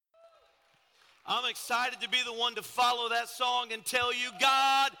I'm excited to be the one to follow that song and tell you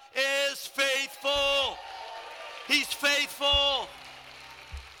God is faithful. He's faithful.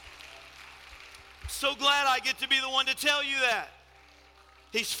 So glad I get to be the one to tell you that.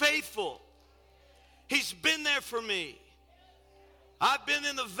 He's faithful. He's been there for me. I've been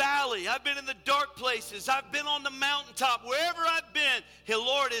in the valley. I've been in the dark places. I've been on the mountaintop. Wherever I've been, the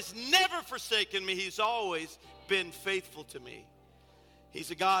Lord has never forsaken me. He's always been faithful to me. He's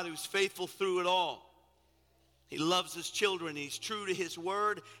a God who's faithful through it all. He loves his children. He's true to his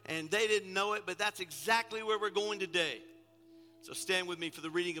word, and they didn't know it, but that's exactly where we're going today. So stand with me for the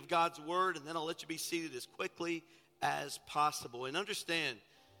reading of God's word, and then I'll let you be seated as quickly as possible. And understand,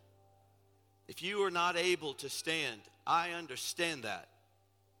 if you are not able to stand, I understand that.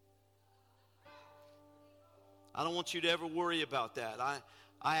 I don't want you to ever worry about that.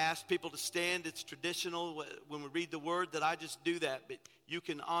 I ask people to stand. It's traditional when we read the word that I just do that. But you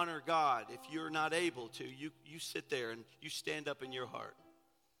can honor God. If you're not able to, you sit there and you stand up in your heart.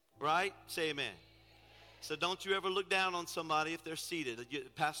 Right? Say amen. So don't you ever look down on somebody if they're seated.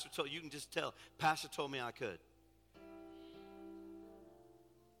 Pastor told you can just tell. Pastor told me I could.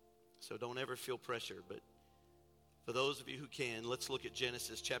 So don't ever feel pressure. But for those of you who can, let's look at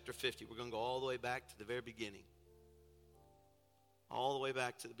Genesis chapter 50. We're going to go all the way back to the very beginning. All the way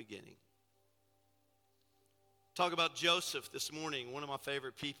back to the beginning. Talk about Joseph this morning, one of my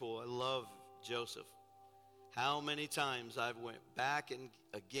favorite people. I love Joseph. How many times I've went back and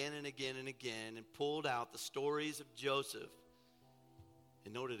again and again and again and pulled out the stories of Joseph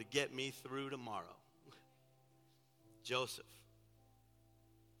in order to get me through tomorrow. Joseph.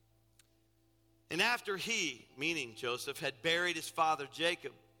 And after he, meaning Joseph, had buried his father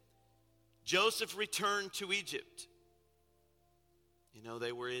Jacob, Joseph returned to Egypt. You know,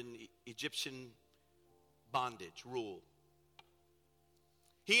 they were in Egyptian bondage, rule.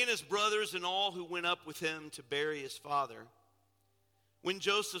 He and his brothers and all who went up with him to bury his father. When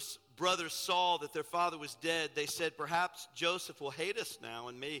Joseph's brothers saw that their father was dead, they said, perhaps Joseph will hate us now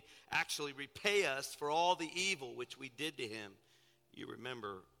and may actually repay us for all the evil which we did to him. You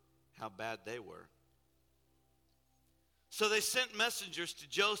remember how bad they were. So they sent messengers to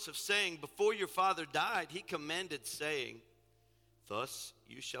Joseph saying, before your father died, he commanded, saying, thus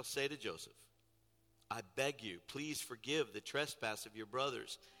you shall say to Joseph, I beg you, please forgive the trespass of your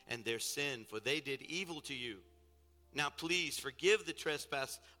brothers and their sin, for they did evil to you. Now please forgive the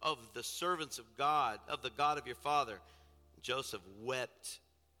trespass of the servants of God, of the God of your father. Joseph wept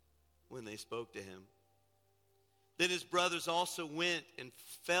when they spoke to him. Then his brothers also went and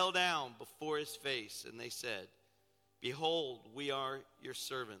fell down before his face, and they said, behold, we are your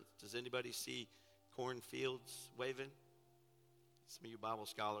servants. Does anybody see cornfields waving? Some of you Bible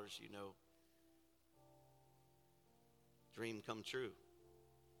scholars, you know. Dream come true.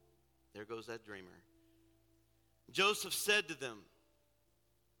 There goes that dreamer. Joseph said to them,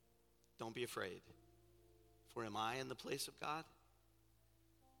 don't be afraid, for am I in the place of God?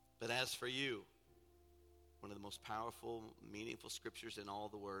 But as for you, one of the most powerful, meaningful scriptures in all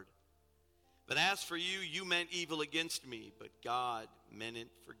the word. But as for you, you meant evil against me, but God meant it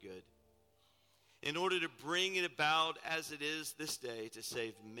for good, in order to bring it about as it is this day, to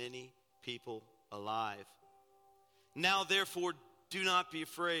save many people alive. Now, therefore, do not be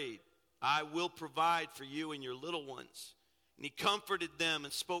afraid. I will provide for you and your little ones. And he comforted them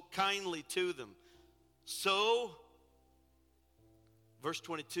and spoke kindly to them. So, verse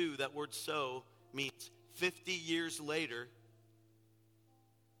 22, that word so means 50 years later.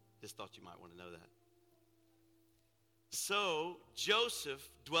 Just thought you might want to know that. So, Joseph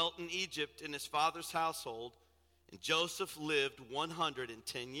dwelt in Egypt in his father's household, and Joseph lived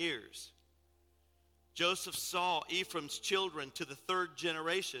 110 years. Joseph saw Ephraim's children to the third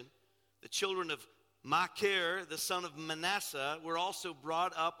generation. The children of Machir, the son of Manasseh, were also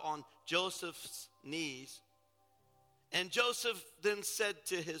brought up on Joseph's knees. And Joseph then said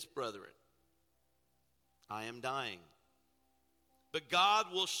to his brethren, I am dying, but God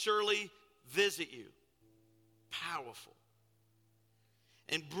will surely visit you, powerful,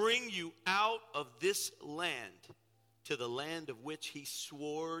 and bring you out of this land to the land of which he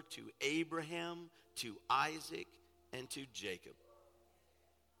swore to Abraham, to Isaac, and to Jacob.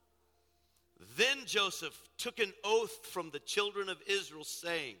 Then Joseph took an oath from the children of Israel,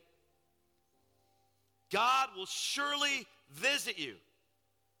 saying, God will surely visit you.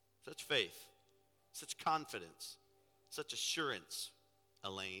 Such faith, such confidence, such assurance,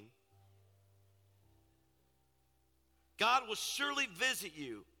 Elaine. God will surely visit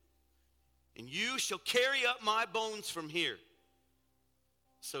you, and you shall carry up my bones from here.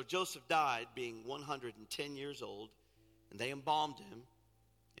 So Joseph died, being 110 years old, and they embalmed him,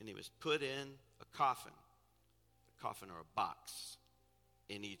 and he was put in coffin or a box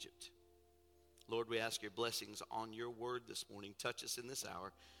in Egypt. Lord, we ask your blessings on your word this morning. Touch us in this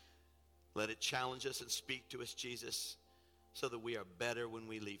hour. Let it challenge us and speak to us, Jesus, so that we are better when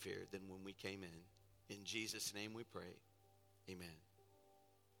we leave here than when we came in. In Jesus' name we pray. Amen.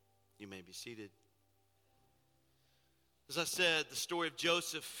 You may be seated. As I said, the story of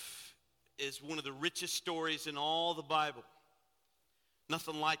Joseph is one of the richest stories in all the Bible.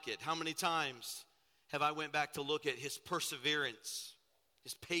 Nothing like it. How many times have I went back to look at his perseverance,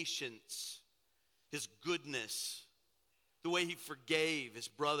 his patience, his goodness, the way he forgave his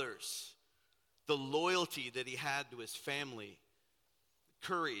brothers, the loyalty that he had to his family,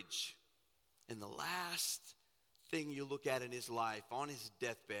 courage. And the last thing you look at in his life, on his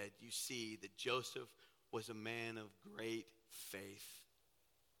deathbed, you see that Joseph was a man of great faith.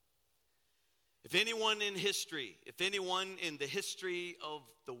 If anyone in history, if anyone in the history of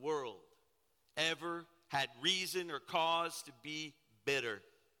the world ever had reason or cause to be bitter,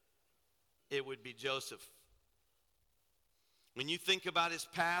 it would be Joseph. When you think about his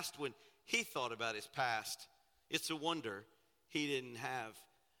past, when he thought about his past, it's a wonder he didn't have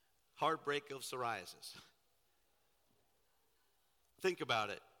heartbreak of psoriasis. Think about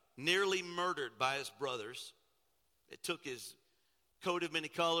it. Nearly murdered by his brothers. They took his coat of many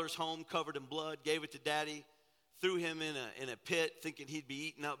colors home, covered in blood, gave it to daddy, threw him in a pit thinking he'd be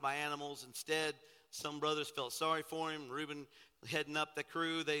eaten up by animals. Instead, some brothers felt sorry for him. Reuben heading up the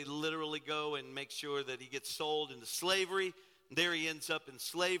crew, they literally go and make sure that he gets sold into slavery. There he ends up in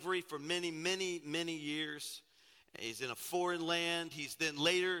slavery for many, many, many years. He's in a foreign land. He's then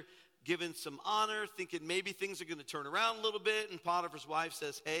later given some honor, thinking maybe things are going to turn around a little bit. And Potiphar's wife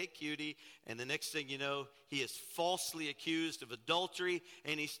says, hey, cutie. And the next thing you know, he is falsely accused of adultery,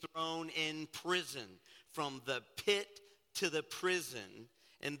 and he's thrown in prison. From the pit to the prison.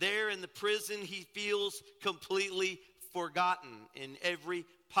 And there in the prison, he feels completely forgotten in every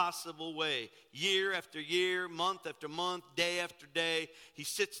possible way. Year after year, month after month, day after day, he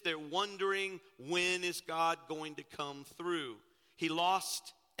sits there wondering, when is God going to come through? He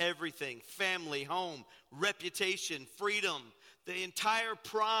lost everything: family, home, reputation, freedom. The entire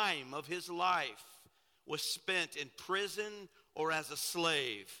prime of his life was spent in prison or as a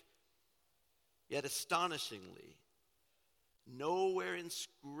slave. Yet astonishingly, nowhere in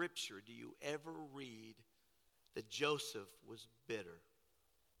Scripture do you ever read that Joseph was bitter,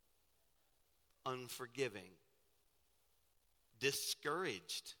 unforgiving,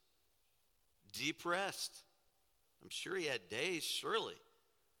 discouraged, depressed. I'm sure he had days, surely.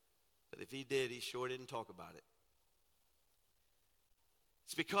 But if he did, he sure didn't talk about it.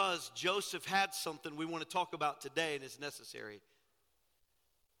 It's because Joseph had something we want to talk about today, and it's necessary.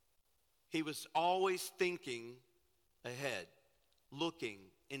 He was always thinking ahead, looking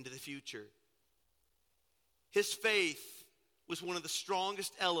into the future. His faith was one of the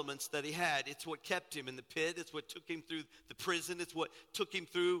strongest elements that he had. It's what kept him in the pit. It's what took him through the prison. It's what took him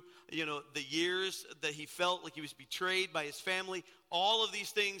through, the years that he felt like he was betrayed by his family. All of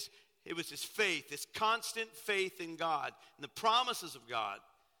these things, it was his faith, his constant faith in God and the promises of God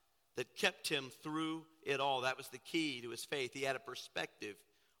that kept him through it all. That was the key to his faith. He had a perspective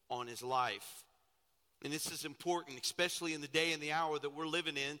on his life. And this is important, especially in the day and the hour that we're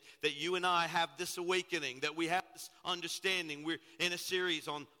living in, that you and I have this awakening, that we have this understanding. We're in a series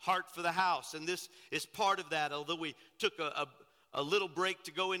on Heart for the House, and this is part of that. Although we took a little break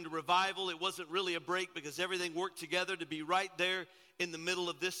to go into revival, it wasn't really a break because everything worked together to be right there in the middle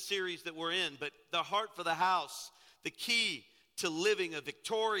of this series that we're in. But the Heart for the House, the key to living a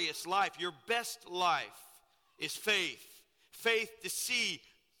victorious life, your best life, is faith. Faith to see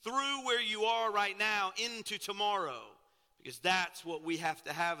through where you are right now into tomorrow, because that's what we have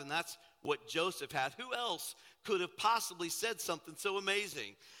to have, and that's what Joseph had. Who else could have possibly said something so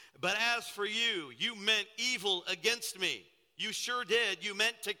amazing? But as for you, you meant evil against me. You sure did. You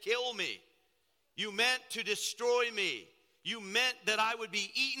meant to kill me. You meant to destroy me. You meant that I would be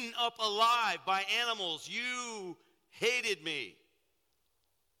eaten up alive by animals. You hated me.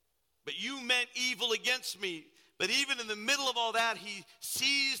 But you meant evil against me. But even in the middle of all that, he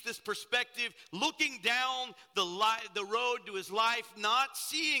sees this perspective, looking down the road to his life, not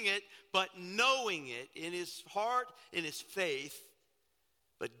seeing it, but knowing it in his heart, in his faith.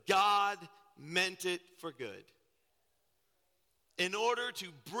 But God meant it for good, in order to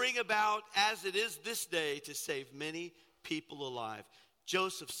bring about, as it is this day, to save many people alive.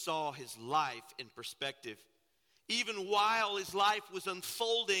 Joseph saw his life in perspective. Even while his life was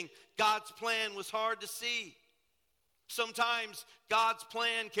unfolding, God's plan was hard to see. Sometimes God's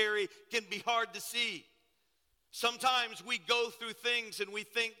plan, Carrie, can be hard to see. Sometimes we go through things and we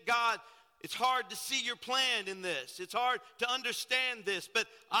think, God, It's hard to see your plan in this. It's hard to understand this. But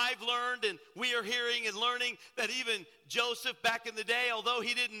I've learned, and we are hearing and learning, that even Joseph back in the day, although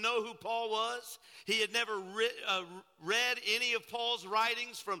he didn't know who Paul was, he had never read any of Paul's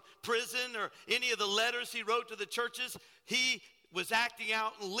writings from prison or any of the letters he wrote to the churches, he was acting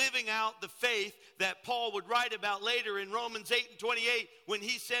out and living out the faith that Paul would write about later in Romans 8:28 when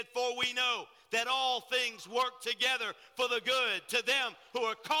he said, "For we know that all things work together for the good to them who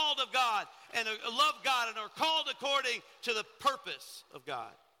are called of God and love God and are called according to the purpose of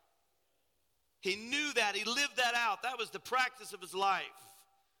God." He knew that. He lived that out. That was the practice of his life.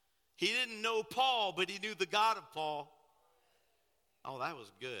 He didn't know Paul, but he knew the God of Paul. Oh, that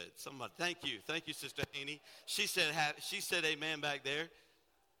was good. Somebody, thank you. Thank you, Sister Haney. She said amen back there.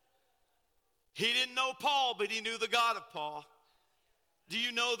 He didn't know Paul, but he knew the God of Paul. Do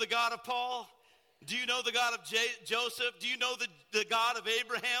you know the God of Paul? Do you know the God of Joseph? Do you know the God of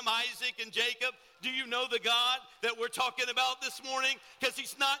Abraham, Isaac, and Jacob? Do you know the God that we're talking about this morning? Because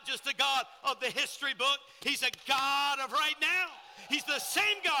he's not just a God of the history book. He's a God of right now. He's the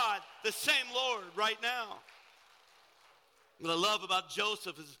same God, the same Lord right now. What I love about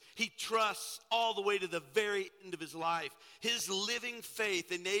Joseph is he trusts all the way to the very end of his life. His living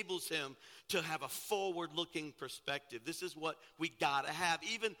faith enables him to have a forward-looking perspective. This is what we got to have.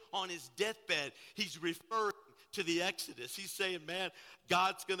 Even on his deathbed, he's referring to the Exodus. He's saying, man,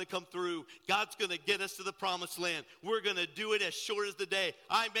 God's going to come through. God's going to get us to the promised land. We're going to do it as short as the day.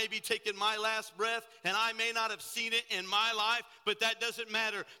 I may be taking my last breath, and I may not have seen it in my life, but that doesn't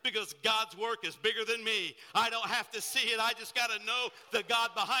matter because God's work is bigger than me. I don't have to see it. I just got to know the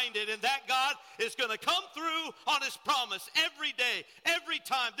God behind it, and that God is going to come through on his promise every day, every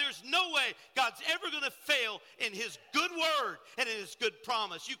time. There's no way God's ever going to fail in his good word and in his good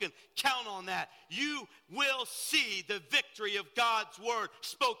promise. You can count on that. You will see the victory of God's word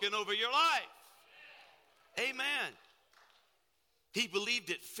spoken over your life. Amen. He believed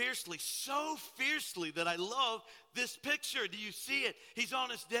it fiercely, so fiercely that I love this picture. Do you see it? He's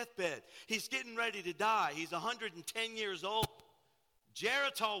on his deathbed. He's getting ready to die. He's 110 years old.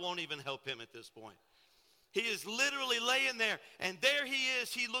 Geritol won't even help him at this point. He is literally laying there, and there he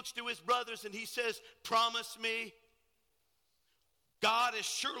is. He looks to his brothers and he says, "Promise me, God is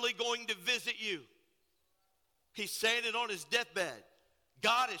surely going to visit you." He's saying it on his deathbed.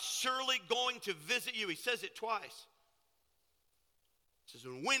 God is surely going to visit you. He says it twice. He says,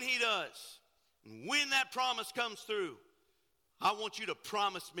 and when he does, and when that promise comes through, I want you to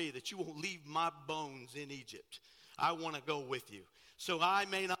promise me that you won't leave my bones in Egypt. I want to go with you. So I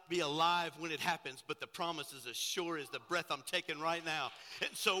may not be alive when it happens, but the promise is as sure as the breath I'm taking right now.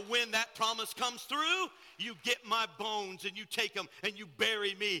 And so when that promise comes through, you get my bones and you take them and you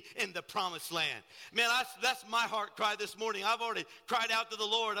bury me in the promised land. Man, that's my heart cry this morning. I've already cried out to the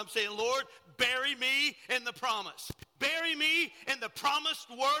Lord. I'm saying, Lord, bury me in the promise. Bury me in the promised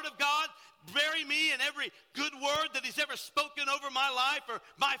word of God. Bury me in every good word that he's ever spoken over my life or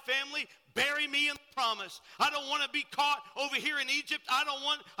my family. Bury me in the promise. I don't want to be caught over here in Egypt. I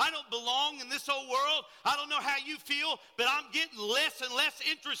don't belong in this old world. I don't know how you feel, but I'm getting less and less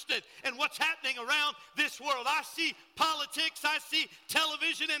interested in what's happening around this world. I see politics, I see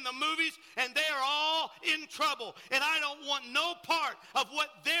television and the movies, and they are all in trouble. And I don't want no part of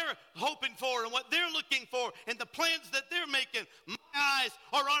what they're hoping for and what they're looking for and the plans that they're making. My eyes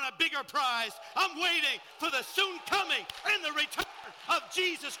are on a bigger prize. I'm waiting for the soon coming and the return of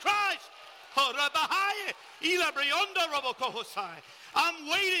Jesus Christ. I'm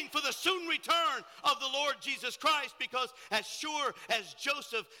waiting for the soon return of the Lord Jesus Christ, because as sure as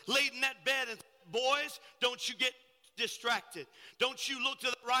Joseph laid in that bed and boys, don't you get distracted. Don't you look to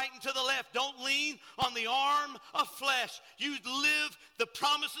the right and to the left. Don't lean on the arm of flesh. You live the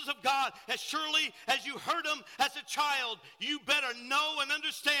promises of God as surely as you heard them as a child. You better know and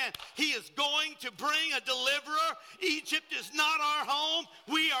understand he is going to bring a deliverer. Egypt is not our home.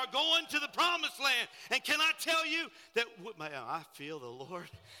 We are going to the promised land. And can I tell you that I feel the Lord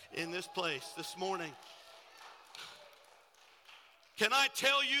in this place this morning. Can I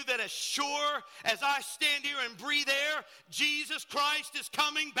tell you that as sure as I stand here and breathe air, Jesus Christ is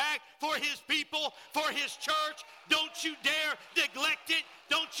coming back for his people, for his church. Don't you dare neglect it.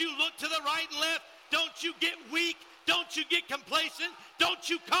 Don't you look to the right and left. Don't you get weak. Don't you get complacent. Don't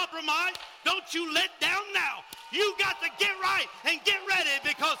you compromise. Don't you let down now. You got to get right and get ready,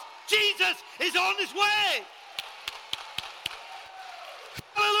 because Jesus is on his way.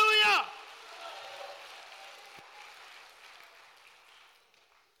 Hallelujah.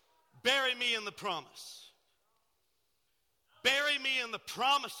 Bury me in the promise. Bury me in the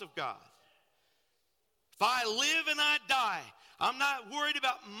promise of God. If I live and I die, I'm not worried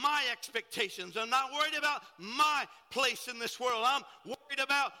about my expectations. I'm not worried about my place in this world. I'm worried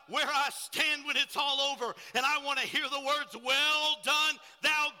about where I stand when it's all over. And I want to hear the words, well done,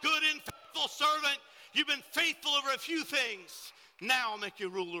 thou good and faithful servant. You've been faithful over a few things. Now I'll make you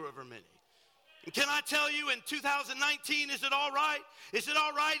ruler over many. And can I tell you, in 2019, is it all right? Is it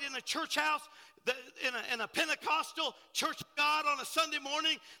all right in a church house, in a Pentecostal church of God on a Sunday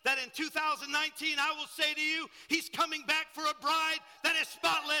morning, that in 2019, I will say to you, he's coming back for a bride that is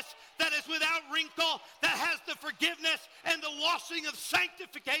spotless, that is without wrinkle, that has the forgiveness and the washing of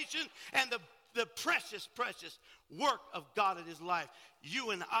sanctification and the precious, precious work of God in his life.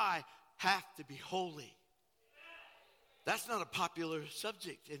 You and I have to be holy. That's not a popular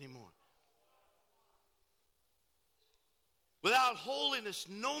subject anymore. Without holiness,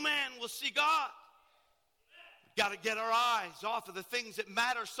 no man will see God. We've got to get our eyes off of the things that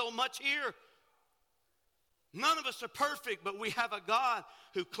matter so much here. None of us are perfect, but we have a God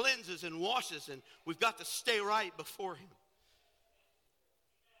who cleanses and washes, and we've got to stay right before him.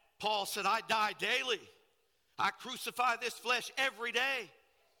 Paul said, I die daily. I crucify this flesh every day,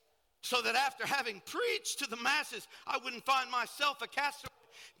 so that after having preached to the masses, I wouldn't find myself a castaway.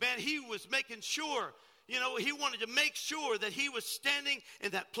 Man, he was making sure, he wanted to make sure that he was standing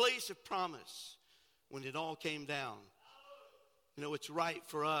in that place of promise when it all came down. It's right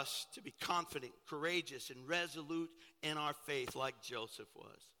for us to be confident, courageous, and resolute in our faith like Joseph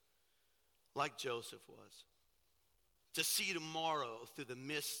was. Like Joseph was. To see tomorrow through the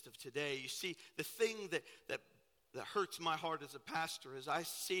mist of today. You see, the thing that hurts my heart as a pastor is I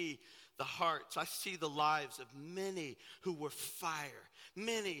see the hearts, I see the lives of many who were fire,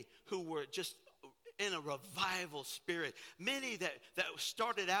 many who were just in a revival spirit, many that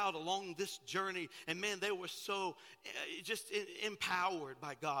started out along this journey, and man, they were so just empowered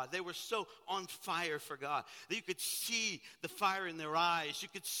by God. They were so on fire for God. You could see the fire in their eyes. You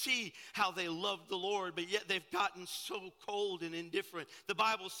could see how they loved the Lord, but yet they've gotten so cold and indifferent. The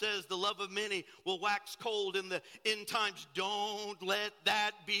Bible says the love of many will wax cold in the end times. Don't let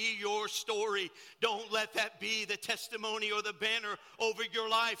that be your story. Don't let that be the testimony or the banner over your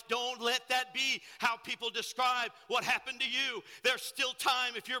life. Don't let that be how people describe what happened to you. There's still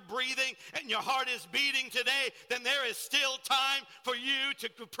time. If you're breathing and your heart is beating today, then there is still time for you to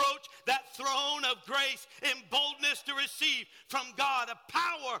approach that throne of grace in boldness to receive from God a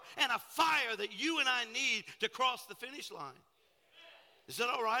power and a fire that you and I need to cross the finish line. Is it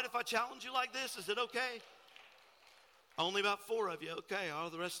all right if I challenge you like this? Is it okay? Only about 4 of you. Okay, all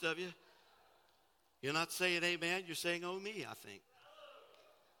the rest of you. You're not saying amen. You're saying oh me, I think.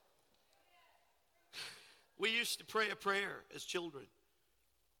 We used to pray a prayer as children.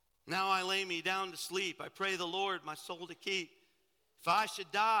 Now I lay me down to sleep. I pray the Lord my soul to keep. If I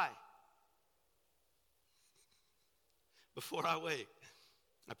should die before I wake,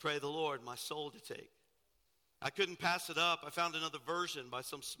 I pray the Lord my soul to take. I couldn't pass it up. I found another version by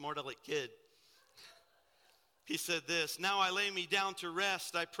some smart-aleck kid. He said this, now I lay me down to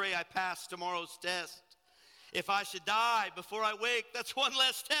rest. I pray I pass tomorrow's test. If I should die before I wake, that's one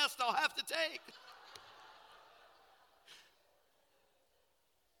less test I'll have to take.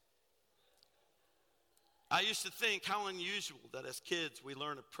 I used to think how unusual that as kids we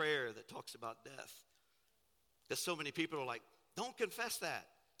learn a prayer that talks about death. Because so many people are like, don't confess that.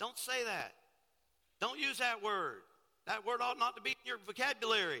 Don't say that. Don't use that word. That word ought not to be in your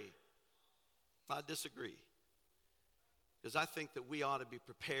vocabulary. I disagree. Because I think that we ought to be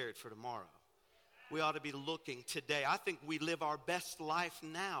prepared for tomorrow. We ought to be looking today. I think we live our best life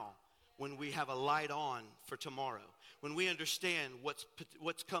now when we have a light on for tomorrow. When we understand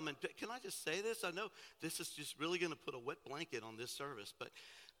what's coming. Can I just say this? I know this is just really going to put a wet blanket on this service, but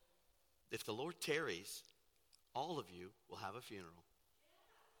if the Lord tarries, all of you will have a funeral.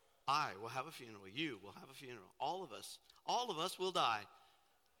 I will have a funeral. You will have a funeral. All of us will die.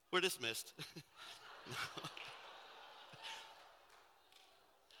 We're dismissed.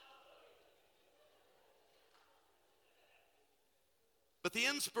 But the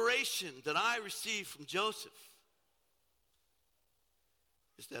inspiration that I received from Joseph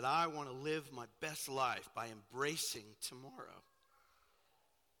is that I want to live my best life by embracing tomorrow.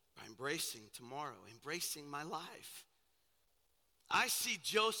 By embracing tomorrow, embracing my life. I see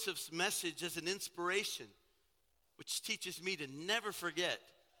Joseph's message as an inspiration, which teaches me to never forget.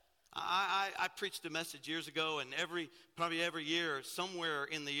 I preached a message years ago, and probably every year, somewhere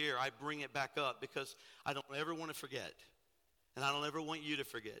in the year, I bring it back up because I don't ever want to forget. And I don't ever want you to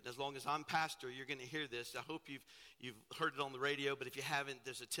forget. As long as I'm pastor, you're going to hear this. I hope you've heard it on the radio, but if you haven't,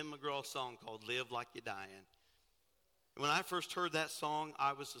 there's a Tim McGraw song called Live Like You're Dying. And when I first heard that song,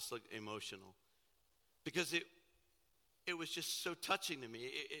 I was just like emotional. Because it was just so touching to me.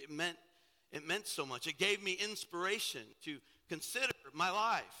 It meant so much. It gave me inspiration to consider my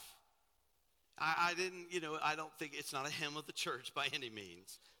life. I didn't, I don't think it's not a hymn of the church by any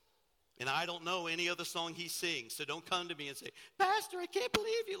means. And I don't know any other song he sings. So don't come to me and say, Pastor, I can't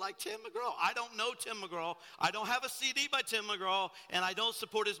believe you like Tim McGraw. I don't know Tim McGraw. I don't have a CD by Tim McGraw. And I don't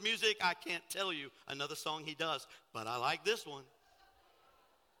support his music. I can't tell you another song he does. But I like this one.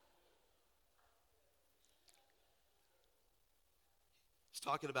 He's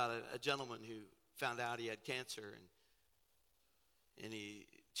talking about a gentleman who found out he had cancer. And he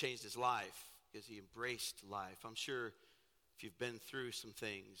changed his life because he embraced life. I'm sure if you've been through some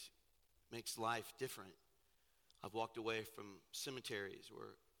things, makes life different. I've walked away from cemeteries where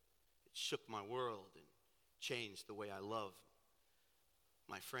it shook my world and changed the way I love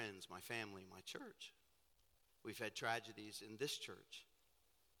my friends, my family, my church. We've had tragedies in this church.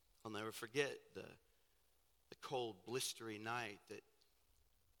 I'll never forget the cold, blistery night that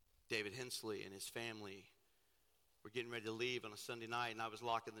David Hensley and his family were getting ready to leave on a Sunday night, and I was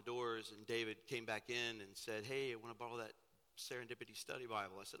locking the doors, and David came back in and said, hey, I want to borrow that Serendipity Study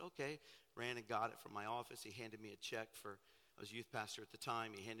Bible. I said, okay. Ran and got it from my office. He handed me a check for, I was youth pastor at the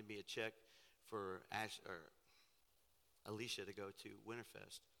time. He handed me a check for Alicia to go to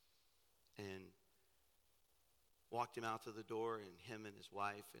Winterfest. And walked him out to the door, and him and his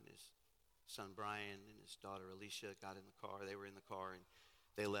wife and his son Brian and his daughter Alicia got in the car. They were in the car, and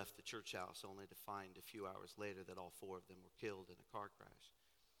they left the church house only to find a few hours later that all four of them were killed in a car crash.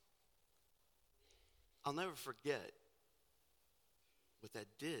 I'll never forget what that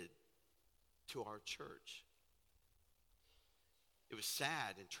did to our church. It was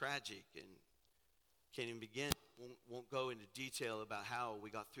sad and tragic, and can't even begin. Won't go into detail about how we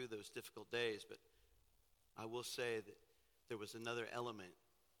got through those difficult days, but I will say that there was another element,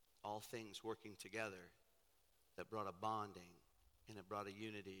 all things working together, that brought a bonding, and it brought a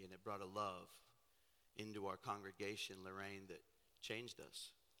unity, and it brought a love into our congregation, Lorraine, that changed us.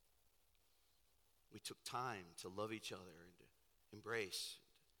 We took time to love each other and to embrace,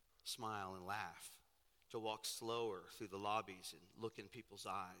 smile and laugh, to walk slower through the lobbies and look in people's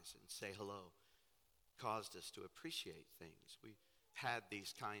eyes and say hello, caused us to appreciate things. We had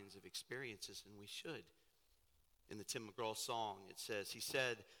these kinds of experiences, and we should. In the Tim McGraw song, it says, he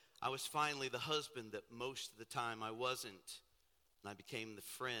said, I was finally the husband that most of the time I wasn't, and I became the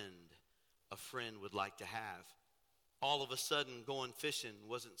friend a friend would like to have. All of a sudden, going fishing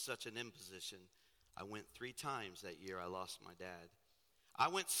wasn't such an imposition. I went 3 times that year I lost my dad. I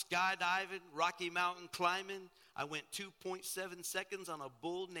went skydiving, Rocky Mountain climbing. I went 2.7 seconds on a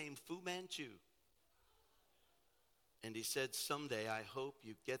bull named Fu Manchu. And he said, someday I hope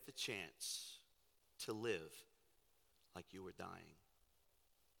you get the chance to live like you were dying.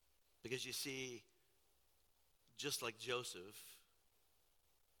 Because you see, just like Joseph,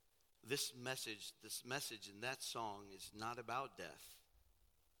 this message in that song is not about death.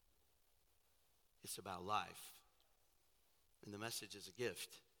 It's about life. And the message is a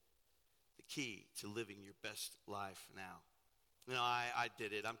gift. The key to living your best life now. I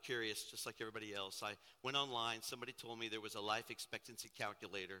did it. I'm curious, just like everybody else. I went online. Somebody told me there was a life expectancy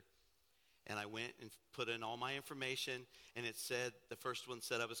calculator. And I went and put in all my information. And it said, the first one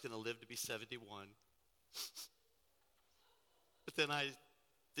said I was going to live to be 71. But then I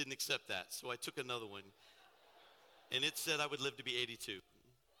didn't accept that. So I took another one. And it said I would live to be 82.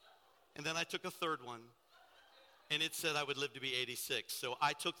 And then I took a third one. And it said I would live to be 86. So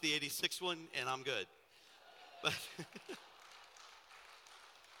I took the 86 one, and I'm good.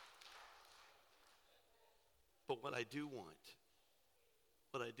 But what I do want,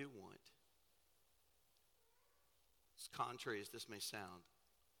 as contrary as this may sound,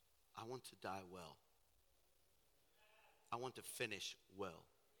 I want to die well. I want to finish well.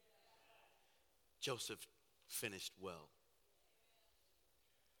 Joseph finished well.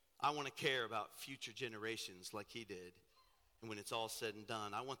 I want to care about future generations like he did. And when it's all said and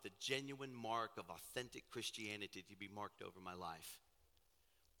done, I want the genuine mark of authentic Christianity to be marked over my life.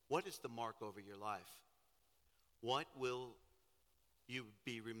 What is the mark over your life? What will you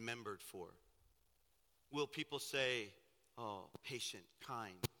be remembered for? Will people say, oh, patient,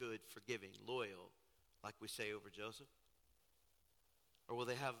 kind, good, forgiving, loyal, like we say over Joseph? Or will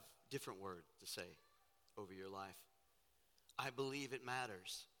they have different words to say over your life? I believe it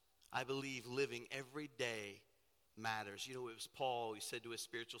matters. I believe living every day matters. You know, it was Paul, he said to his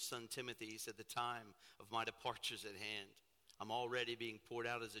spiritual son Timothy, he said, the time of my departure is at hand. I'm already being poured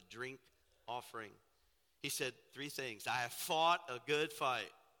out as a drink offering. He said 3 things. I have fought a good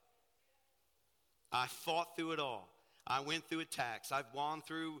fight. I fought through it all. I went through attacks. I've gone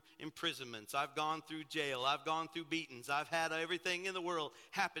through imprisonments. I've gone through jail. I've gone through beatings. I've had everything in the world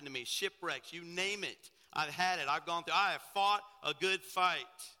happen to me. Shipwrecks, you name it. I've had it. I've gone through. I have fought a good fight.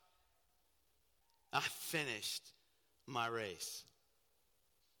 I finished my race.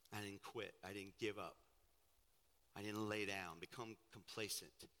 I didn't quit. I didn't give up. I didn't lay down, become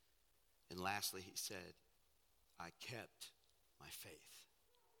complacent. And lastly, he said, I kept my faith.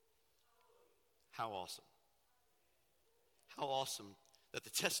 How awesome. How awesome that the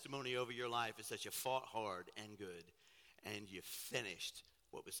testimony over your life is that you fought hard and good, and you finished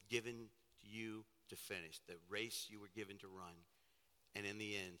what was given to you to finish, the race you were given to run. And in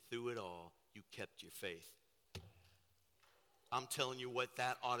the end, through it all, you kept your faith. I'm telling you what,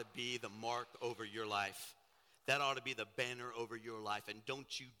 that ought to be the mark over your life. That ought to be the banner over your life. And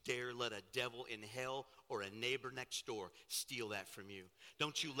don't you dare let a devil in hell or a neighbor next door steal that from you.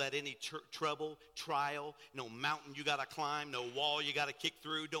 Don't you let any trouble, trial, no mountain you got to climb, no wall you got to kick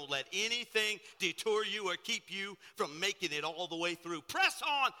through. Don't let anything detour you or keep you from making it all the way through. Press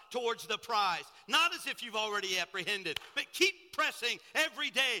on towards the prize. Not as if you've already apprehended, but keep pressing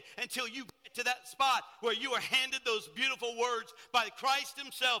every day until you get to that spot where you are handed those beautiful words by Christ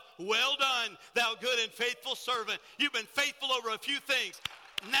himself. Well done, thou good and faithful servant. You've been faithful over a few things.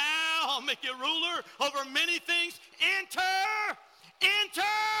 Now I'll make you ruler over many things. Enter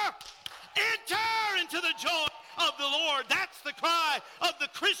into the joy of the Lord. That's the cry of the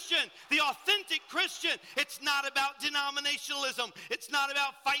Christian, the authentic Christian. It's not about denominationalism. It's not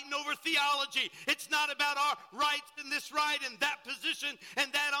about fighting over theology. It's not about our rights and this right and that position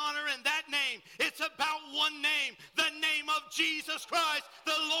and that honor and that name. It's about one name, the name of Jesus Christ,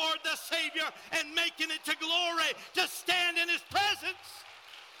 the Lord, the Savior, and making it to glory, to stand in his presence.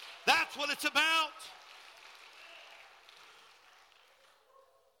 That's what it's about.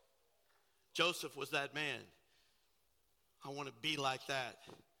 Joseph was that man. I want to be like that.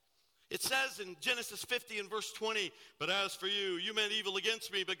 It says in Genesis 50 and verse 20, but as for you, you meant evil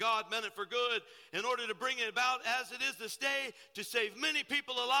against me, but God meant it for good in order to bring it about as it is this day, to save many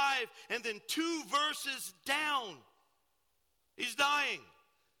people alive. And then 2 verses down, he's dying.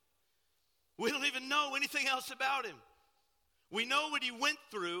 We don't even know anything else about him. We know what he went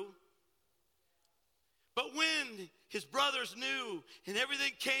through. But when his brothers knew and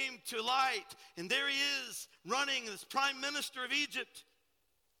everything came to light, and there he is running as prime minister of Egypt,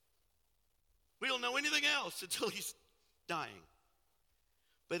 we don't know anything else until he's dying.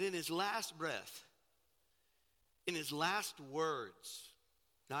 But in his last breath, in his last words,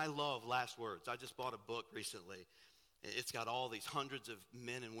 now I love last words. I just bought a book recently. It's got all these hundreds of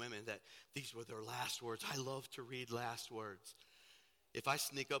men and women that these were their last words. I love to read last words. If I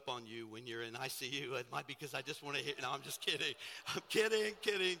sneak up on you when you're in ICU, it might be because I just want to hear. No, I'm just kidding. I'm kidding.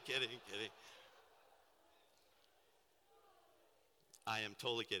 I am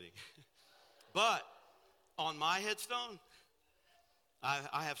totally kidding. But on my headstone,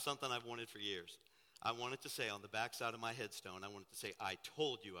 I have something I've wanted for years. I wanted to say on the backside of my headstone, I wanted to say, I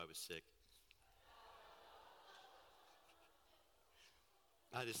told you I was sick.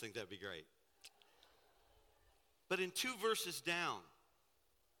 I just think that'd be great. But in 2 verses down,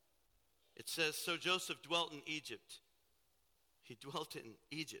 it says, so Joseph dwelt in Egypt. He dwelt in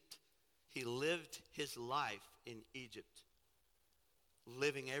Egypt. He lived his life in Egypt,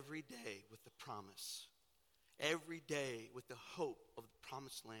 living every day with the promise, every day with the hope of the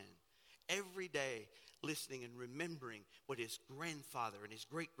promised land, every day listening and remembering what his grandfather and his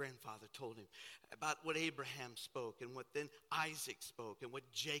great-grandfather told him about what Abraham spoke and what then Isaac spoke and what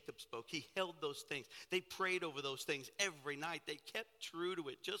Jacob spoke. He held those things. They prayed over those things every night. They kept true to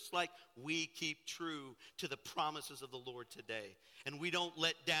it, just like we keep true to the promises of the Lord today. And we don't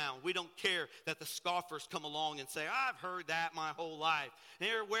let down. We don't care that the scoffers come along and say, I've heard that my whole life.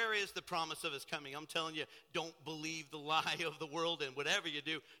 Where is the promise of his coming? I'm telling you, don't believe the lie of the world, and whatever you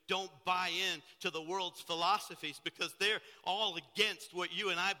do, don't buy in to the world's philosophies, because they're all against what you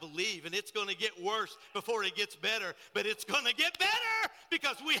and I believe, and it's going to get worse before it gets better. But it's going to get better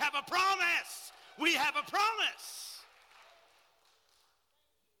because we have a promise. We have a promise.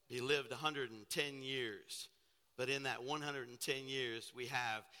 He lived 110 years. But in that 110 years, we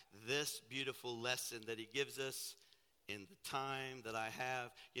have this beautiful lesson that he gives us in the time that I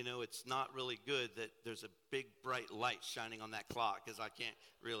have. You know, it's not really good that there's a big bright light shining on that clock because I can't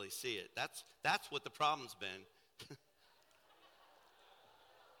really see it. That's what the problem's been.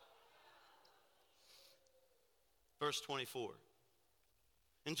 Verse 24.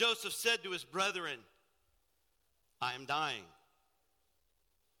 And Joseph said to his brethren, I am dying.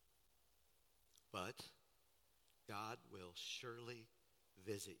 But God will surely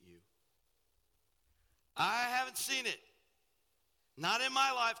visit you. I haven't seen it. Not in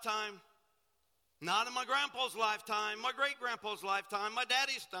my lifetime. Not in my grandpa's lifetime, my great-grandpa's lifetime, my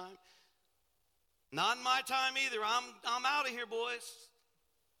daddy's time. Not in my time either. I'm out of here, boys.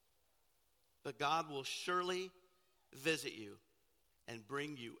 But God will surely visit you and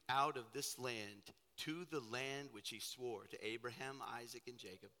bring you out of this land to the land which he swore to Abraham, Isaac, and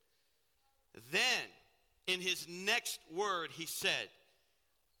Jacob. Then, in his next word, he said,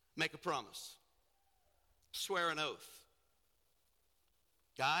 make a promise. Swear an oath.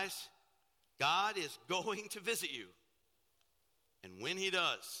 Guys, God is going to visit you. And when he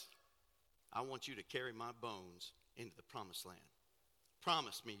does, I want you to carry my bones into the promised land.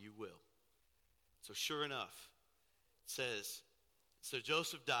 Promise me you will. So sure enough, it says, so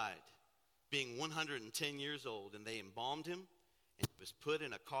Joseph died, being 110 years old, and they embalmed him, and he was put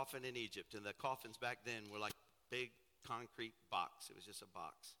in a coffin in Egypt. And the coffins back then were like a big concrete box. It was just a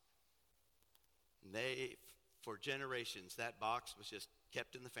box. And they, for generations, that box was just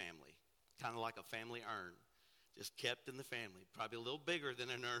kept in the family, kind of like a family urn, just kept in the family. Probably a little bigger than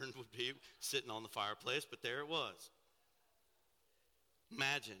an urn would be sitting on the fireplace, but there it was.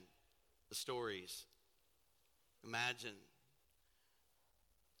 Imagine the stories. Imagine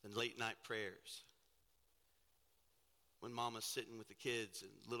the late night prayers. When mama's sitting with the kids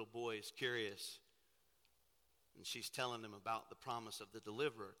and little boy is curious, and she's telling them about the promise of the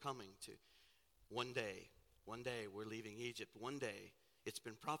deliverer coming to one day we're leaving Egypt. One day it's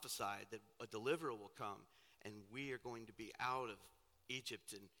been prophesied that a deliverer will come, and we are going to be out of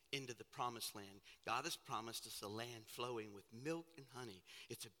Egypt and into the promised land. God has promised us a land flowing with milk and honey.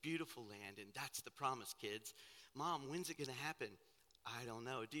 It's a beautiful land, and that's the promise, kids. Mom, when's it going to happen? I don't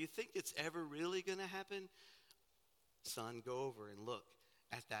know. Do you think it's ever really going to happen? Son, go over and look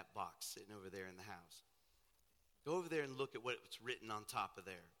at that box sitting over there in the house. Go over there and look at what's written on top of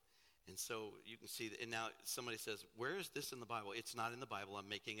there. And so you can see that. And now somebody says, where is this in the Bible? It's not in the Bible. I'm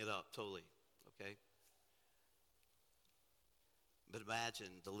making it up totally. Okay? But imagine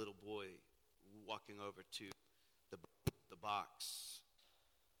the little boy walking over to the box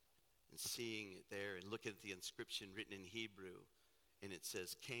and seeing it there and looking at the inscription written in Hebrew, and it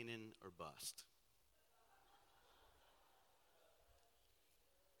says Canaan or bust.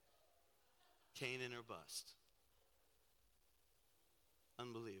 Canaan or bust.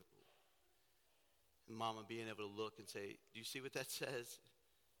 Unbelievable. And mama being able to look and say, do you see what that says?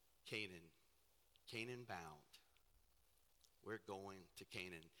 Canaan. Canaan bound. We're going to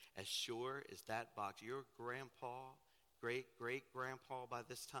Canaan. As sure as that box, your grandpa, great-great-grandpa by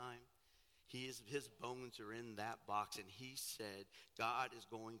this time, his bones are in that box, and he said God is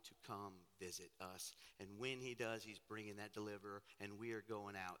going to come visit us. And when he does, he's bringing that deliverer, and we are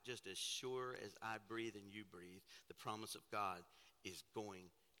going out. Just as sure as I breathe and you breathe, the promise of God is going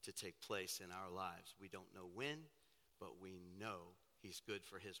to take place in our lives. We don't know when, but we know he's good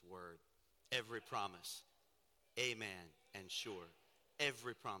for his word. Every promise, amen, and sure.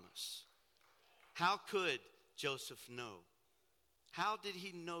 Every promise. How could Joseph know? How did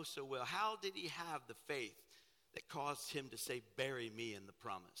he know so well? How did he have the faith that caused him to say, bury me in the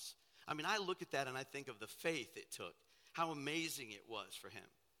promise? I mean, I look at that and I think of the faith it took, how amazing it was for him.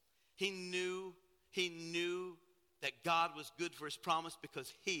 He knew that God was good for his promise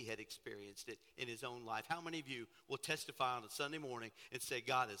because he had experienced it in his own life. How many of you will testify on a Sunday morning and say,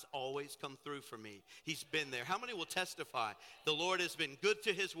 God has always come through for me? He's been there. How many will testify, the Lord has been good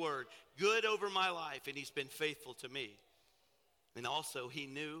to his word, good over my life, and he's been faithful to me? And also, he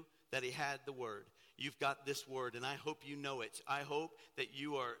knew that he had the word. You've got this word, and I hope you know it. I hope that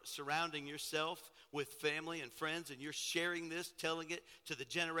you are surrounding yourself with family and friends, and you're sharing this, telling it to the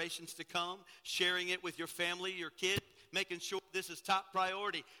generations to come, sharing it with your family, your kids, making sure this is top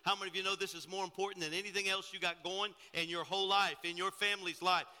priority. How many of you know this is more important than anything else you got going in your whole life, in your family's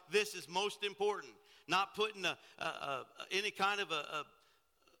life? This is most important. Not putting any kind of a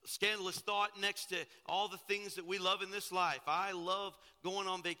scandalous thought next to all the things that we love in this life. I love going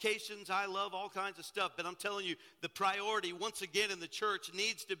on vacations. I love all kinds of stuff. But I'm telling you, the priority, once again, in the church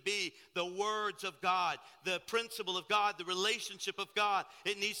needs to be the words of God, the principle of God, the relationship of God.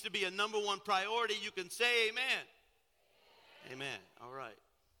 It needs to be a number one priority. You can say amen. Amen. All right.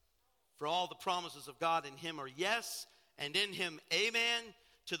 For all the promises of God in him are yes, and in him amen,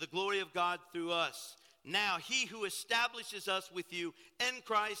 to the glory of God through us. Now, he who establishes us with you in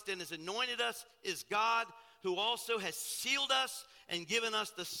Christ and has anointed us is God, who also has sealed us and given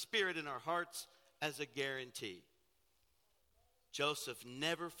us the Spirit in our hearts as a guarantee. Joseph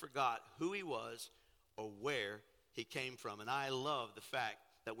never forgot who he was or where he came from. And I love the fact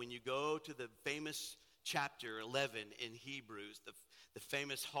that when you go to the famous chapter 11 in Hebrews, the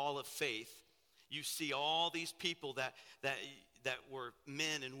famous hall of faith, you see all these people that were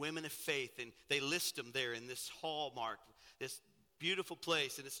men and women of faith, and they list them there in this hallmark, this beautiful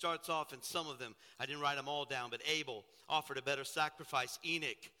place. And it starts off in some of them. I didn't write them all down, but Abel offered a better sacrifice.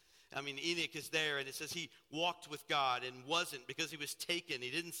 Enoch is there, and it says he walked with God and wasn't, because he was taken.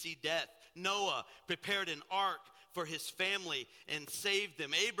 He didn't see death. Noah prepared an ark for his family and saved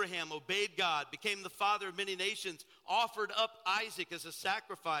them. Abraham obeyed God, became the father of many nations, offered up Isaac as a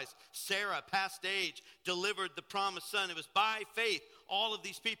sacrifice. Sarah, past age, delivered the promised son. It was by faith. All of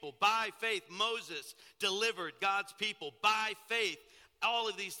these people, by faith. Moses delivered God's people by faith. All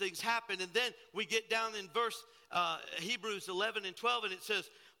of these things happened. And then we get down in verse Hebrews 11 and 12, and it says,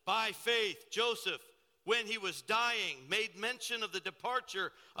 by faith, Joseph, when he was dying, made mention of the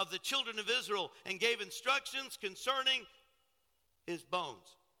departure of the children of Israel and gave instructions concerning his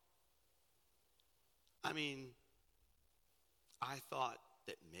bones. I thought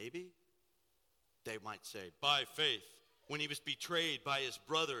that maybe they might say, by faith, when he was betrayed by his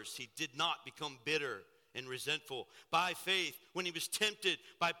brothers, he did not become bitter and resentful. By faith, when he was tempted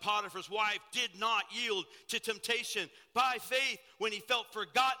by Potiphar's wife, did not yield to temptation. By faith, when he felt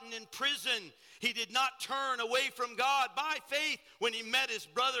forgotten in prison, he did not turn away from God. By faith, when he met his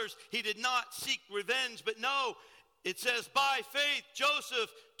brothers, he did not seek revenge. But no, it says, by faith, Joseph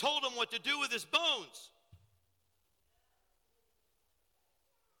told him what to do with his bones.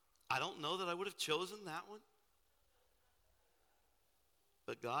 I don't know that I would have chosen that one,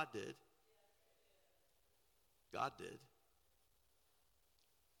 but God did. God did.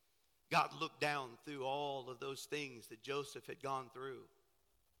 God looked down through all of those things that Joseph had gone through.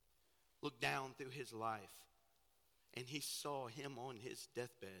 Looked down through his life, and he saw him on his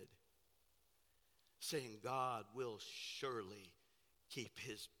deathbed saying, God will surely keep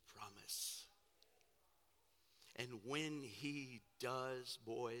his promise. And when he does,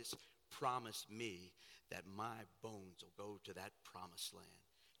 boys, promise me that my bones will go to that promised land.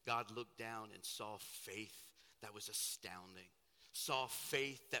 God looked down and saw faith that was astounding. Saw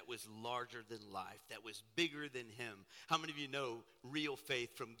faith that was larger than life, that was bigger than him. How many of you know real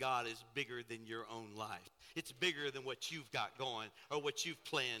faith from God is bigger than your own life? It's bigger than what you've got going or what you've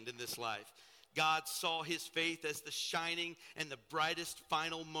planned in this life. God saw his faith as the shining and the brightest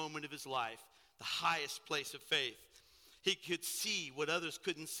final moment of his life, the highest place of faith. He could see what others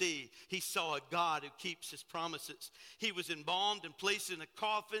couldn't see. He saw a God who keeps his promises. He was embalmed and placed in a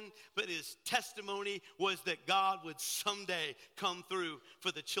coffin, but his testimony was that God would someday come through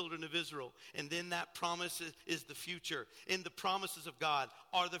for the children of Israel. And then that promise is the future. And the promises of God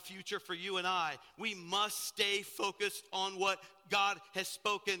are the future for you and I. We must stay focused on what God has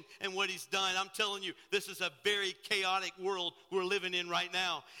spoken and what he's done. I'm telling you, this is a very chaotic world we're living in right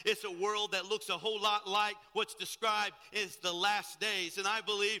now. It's a world that looks a whole lot like what's described as the last days. And I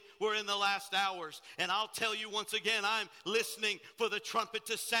believe we're in the last hours. And I'll tell you once again, I'm listening for the trumpet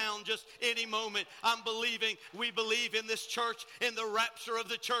to sound just any moment. We believe in this church, in the rapture of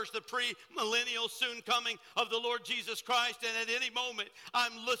the church, the pre-millennial soon coming of the Lord Jesus Christ. And at any moment,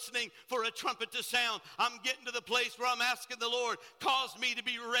 I'm listening for a trumpet to sound. I'm getting to the place where I'm asking the Lord, cause me to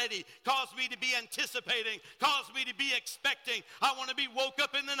be ready, cause me to be anticipating, cause me to be expecting. I want to be woke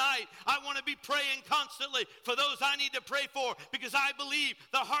up in the night. I want to be praying constantly for those I need to pray for, because I believe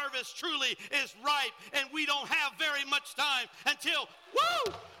the harvest truly is ripe, and we don't have very much time until,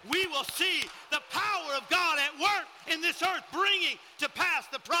 we will see the power of God at work in this earth, bringing to pass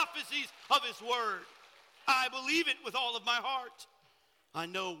the prophecies of his word. I believe it with all of my heart. I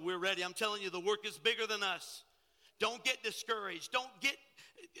know we're ready. I'm telling you, the work is bigger than us. Don't get discouraged. Don't get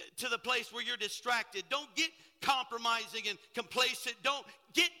to the place where you're distracted. Don't get compromising and complacent. Don't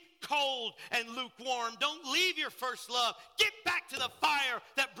get cold and lukewarm. Don't leave your first love. Get back to the fire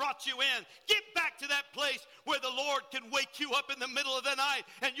that brought you in. Get back to that place where the Lord can wake you up in the middle of the night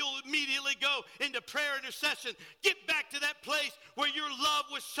and you'll immediately go into prayer intercession. Get back to that place where your love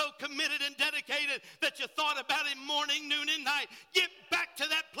was so committed and dedicated that you thought about him morning, noon, and night. Get back to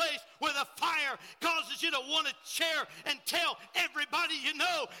that place where the fire causes you to want to share and tell everybody you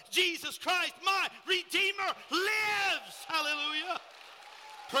know, Jesus Christ, my Redeemer, lives. Hallelujah.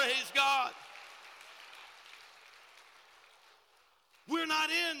 Praise God. We're not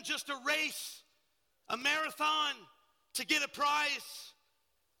in just a race, a marathon to get a prize.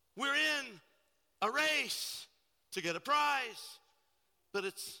 We're in a race to get a prize, but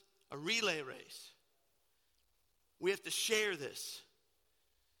it's a relay race. We have to share this.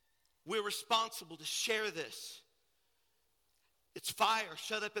 We're responsible to share this. It's fire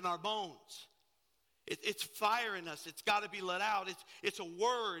shut up in our bones. It's fire in us. It's got to be let out. It's a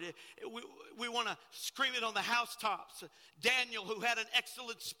word. We want to scream it on the housetops. Daniel, who had an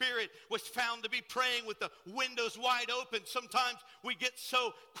excellent spirit, was found to be praying with the windows wide open. Sometimes we get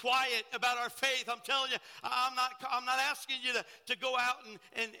so quiet about our faith. I'm telling you, I'm not asking you to go out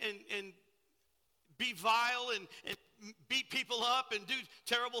and be vile and beat people up and do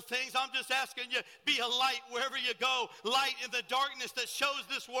terrible things. I'm just asking you, be a light wherever you go. Light in the darkness that shows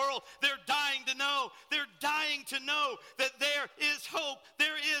this world. They're dying to know. They're dying to know that there is hope.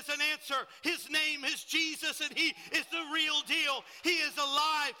 There is an answer. His name is Jesus, and he is the real deal. He is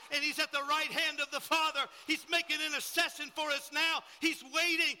alive, and he's at the right hand of the Father. He's making intercession for us now. He's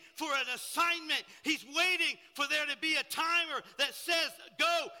waiting for an assignment. He's waiting for there to be a timer that says,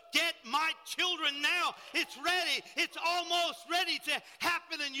 go get my children now. It's ready. It's almost ready to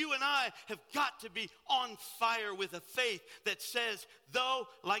happen, and you and I have got to be on fire with a faith that says, though,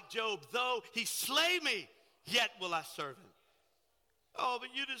 like Job, though he slay me, yet will I serve him. Oh,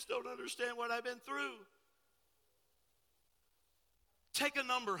 but you just don't understand what I've been through. Take a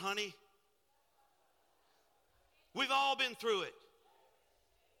number, honey. We've all been through it.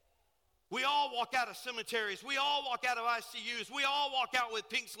 We all walk out of cemeteries. We all walk out of ICUs. We all walk out with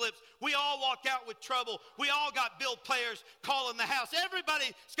pink slips. We all walk out with trouble. We all got bill payers calling the house.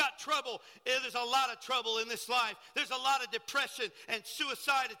 Everybody's got trouble. There's a lot of trouble in this life. There's a lot of depression and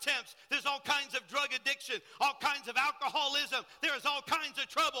suicide attempts. There's all kinds of drug addiction, all kinds of alcoholism. There is all kinds of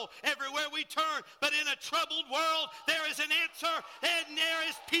trouble everywhere we turn. But in a troubled world, there is an answer, and there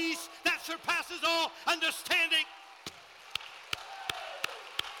is peace that surpasses all understanding.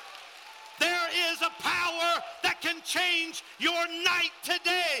 There is a power that can change your night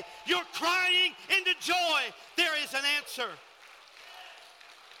today. You're crying into joy. There is an answer.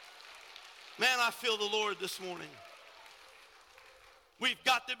 Man, I feel the Lord this morning. We've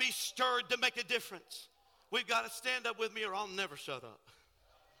got to be stirred to make a difference. We've got to stand up with me or I'll never shut up.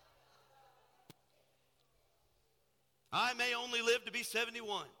 I may only live to be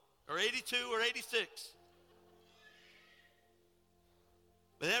 71 or 82 or 86.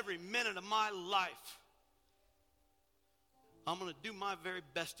 But every minute of my life, I'm going to do my very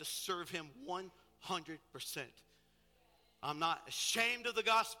best to serve him 100%. I'm not ashamed of the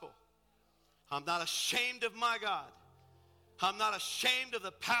gospel. I'm not ashamed of my God. I'm not ashamed of the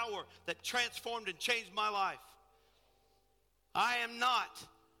power that transformed and changed my life. I am not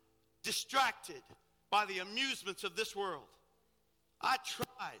distracted by the amusements of this world. I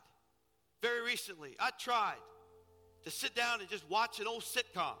tried very recently. I tried to sit down and just watch an old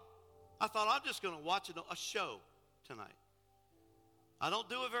sitcom. I thought, I'm just going to watch a show tonight. I don't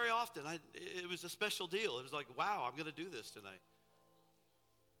do it very often. It was a special deal. It was like, wow, I'm going to do this tonight.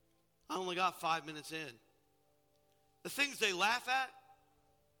 I only got 5 minutes in. The things they laugh at,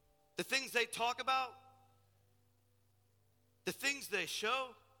 the things they talk about, the things they show,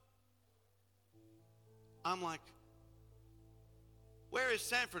 I'm like, where is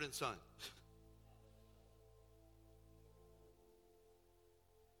Sanford and Son?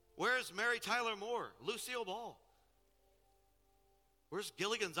 Where's Mary Tyler Moore, Lucille Ball? Where's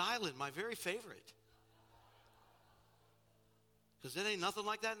Gilligan's Island, my very favorite? Because it ain't nothing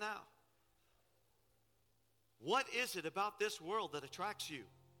like that now. What is it about this world that attracts you?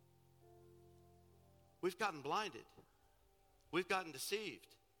 We've gotten blinded. We've gotten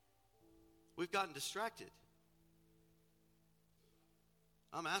deceived. We've gotten distracted.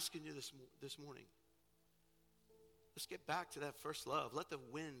 I'm asking you this morning. Let's get back to that first love. Let the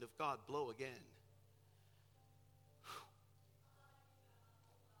wind of God blow again.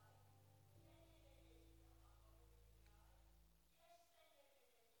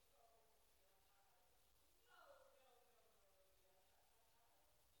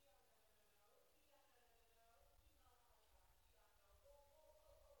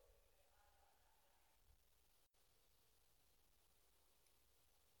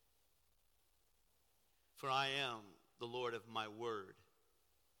 For I am the Lord of my word.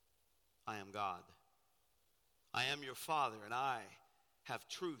 I am God. I am your Father, and I have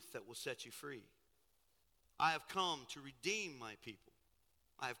truth that will set you free. I have come to redeem my people.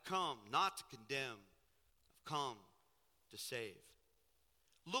 I have come not to condemn. I've come to save.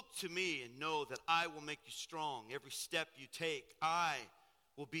 Look to me and know that I will make you strong. Every step you take, I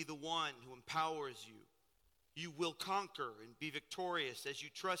will be the one who empowers you. You will conquer and be victorious as you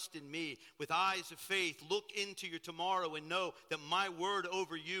trust in me. With eyes of faith, look into your tomorrow and know that my word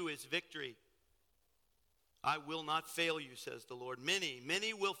over you is victory. I will not fail you, says the Lord.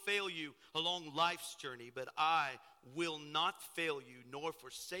 Many will fail you along life's journey, but I will not fail you nor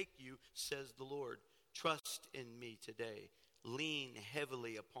forsake you, says the Lord. Trust in me today. Lean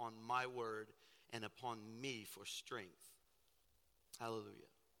heavily upon my word and upon me for strength. Hallelujah.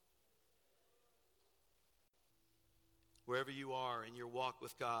 Wherever you are in your walk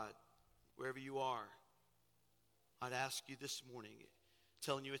with God, wherever you are, I'd ask you this morning,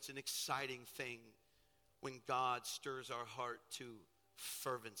 telling you it's an exciting thing when God stirs our heart to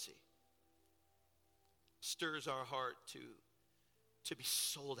fervency, stirs our heart to be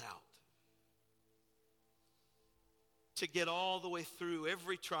sold out, to get all the way through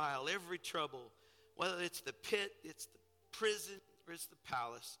every trial, every trouble, whether it's the pit, it's the prison, or it's the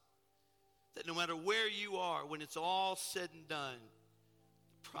palace, that no matter where you are, when it's all said and done,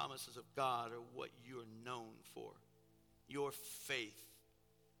 the promises of God are what you're known for, your faith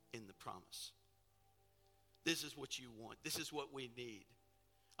in the promise. This is what you want. This is what we need.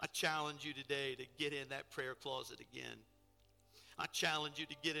 I challenge you today to get in that prayer closet again. I challenge you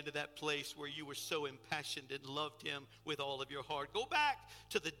to get into that place where you were so impassioned and loved him with all of your heart. Go back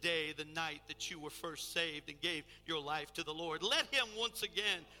to the day, the night that you were first saved and gave your life to the Lord. Let him once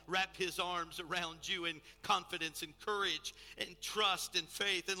again wrap his arms around you in confidence and courage and trust and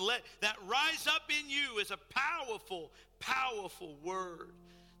faith. And let that rise up in you as a powerful, powerful word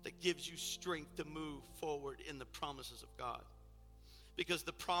that gives you strength to move forward in the promises of God. Because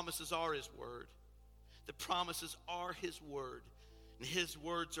the promises are his word. The promises are his word. And his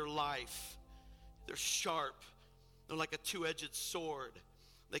words are life. They're sharp. They're like a two-edged sword.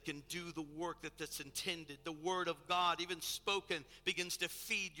 They can do the work that's intended. The word of God, even spoken, begins to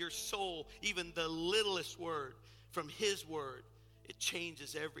feed your soul. Even the littlest word from his word, it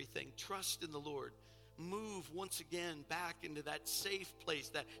changes everything. Trust in the Lord. Move once again back into that safe place,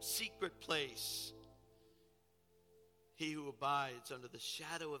 that secret place. He who abides under the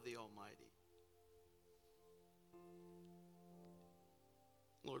shadow of the Almighty.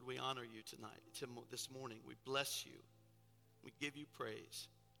 Lord, we honor you tonight, this morning. We bless you. We give you praise.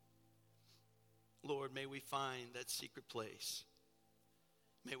 Lord, may we find that secret place.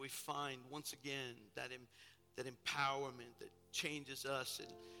 May we find once again that empowerment that changes us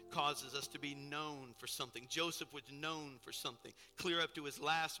and causes us to be known for something. Joseph was known for something. Clear up to his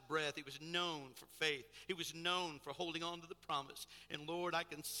last breath, he was known for faith. He was known for holding on to the promise. And Lord, I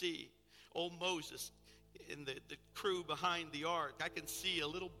can see old Moses in the crew behind the ark. I can see a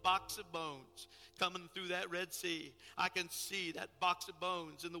little box of bones coming through that Red Sea. I can see that box of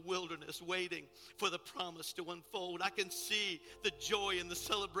bones in the wilderness waiting for the promise to unfold. I can see the joy and the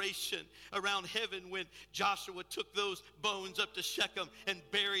celebration around heaven when Joshua took those bones up to Shechem and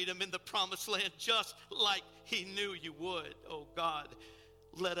buried them in the promised land just like he knew you would. Oh God,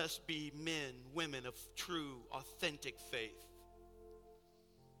 let us be men, women of true, authentic faith.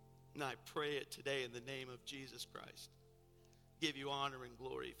 And I pray it today in the name of Jesus Christ. Give you honor and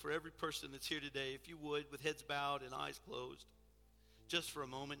glory. For every person that's here today, if you would, with heads bowed and eyes closed, just for a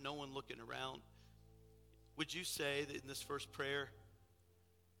moment, no one looking around, would you say that in this first prayer,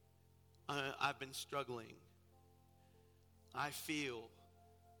 I've been struggling. I feel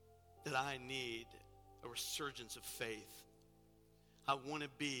that I need a resurgence of faith. I want to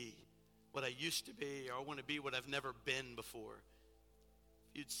be what I used to be, or I want to be what I've never been before.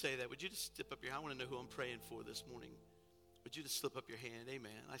 If you'd say that, would you just slip up your hand? I want to know who I'm praying for this morning. Would you just slip up your hand?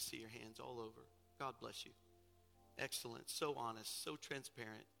 Amen. I see your hands all over. God bless you. Excellent. So honest. So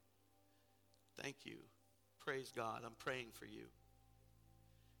transparent. Thank you. Praise God. I'm praying for you.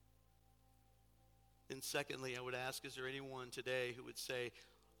 And secondly, I would ask, is there anyone today who would say,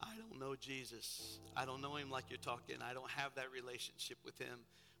 I don't know Jesus. I don't know him like you're talking. I don't have that relationship with him.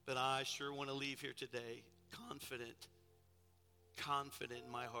 But I sure want to leave here today confident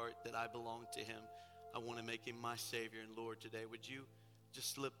in my heart that I belong to him. I want to make him my Savior and Lord today. Would you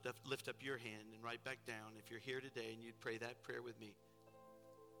just lift up your hand and write back down if you're here today and you'd pray that prayer with me?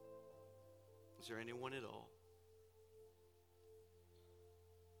 Is there anyone at all?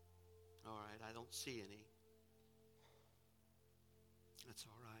 All right, I don't see any. That's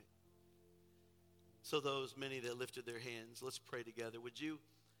all right. So those many that lifted their hands, let's pray together. Would you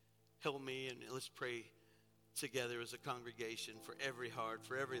help me and let's pray together as a congregation for every heart,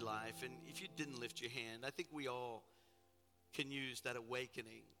 for every life. And if you didn't lift your hand, I think we all can use that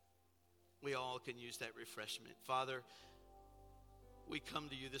awakening. We all can use that refreshment. Father, we come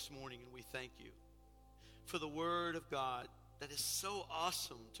to you this morning and we thank you for the word of God that is so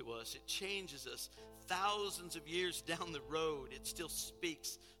awesome to us. It changes us thousands of years down the road. It still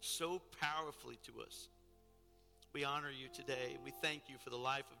speaks so powerfully to us. We honor you today. We thank you for the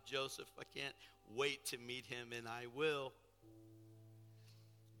life of Joseph. I can't wait to meet him, and I will.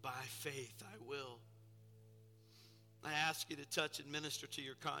 By faith, I will. I ask you to touch and minister to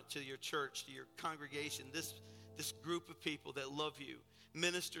your church, to your congregation this group of people that love you.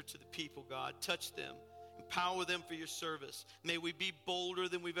 Minister to the people, God. Touch them. Empower them for your service. May we be bolder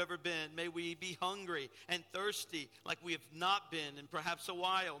than we've ever been. May we be hungry and thirsty like we have not been in perhaps a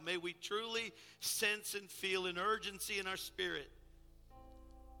while. May we truly sense and feel an urgency in our spirit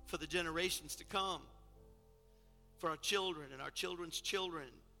for the generations to come, for our children and our children's children.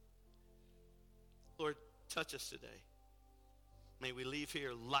 Lord, touch us today. May we leave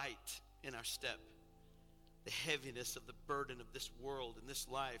here light in our step. The heaviness of the burden of this world and this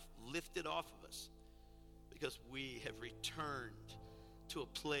life lifted off of us because we have returned to a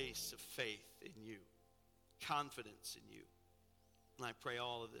place of faith in you, confidence in you. And I pray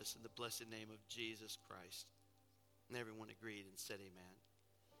all of this in the blessed name of Jesus Christ. And everyone agreed and said amen.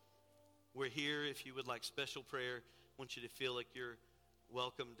 We're here. If you would like special prayer, I want you to feel like you're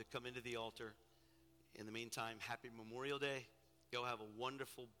welcome to come into the altar. In the meantime, happy Memorial Day. Go have a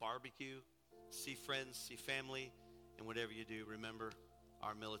wonderful barbecue. See friends, see family, and whatever you do, remember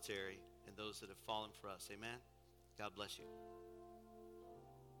our military and those that have fallen for us. Amen? God bless you.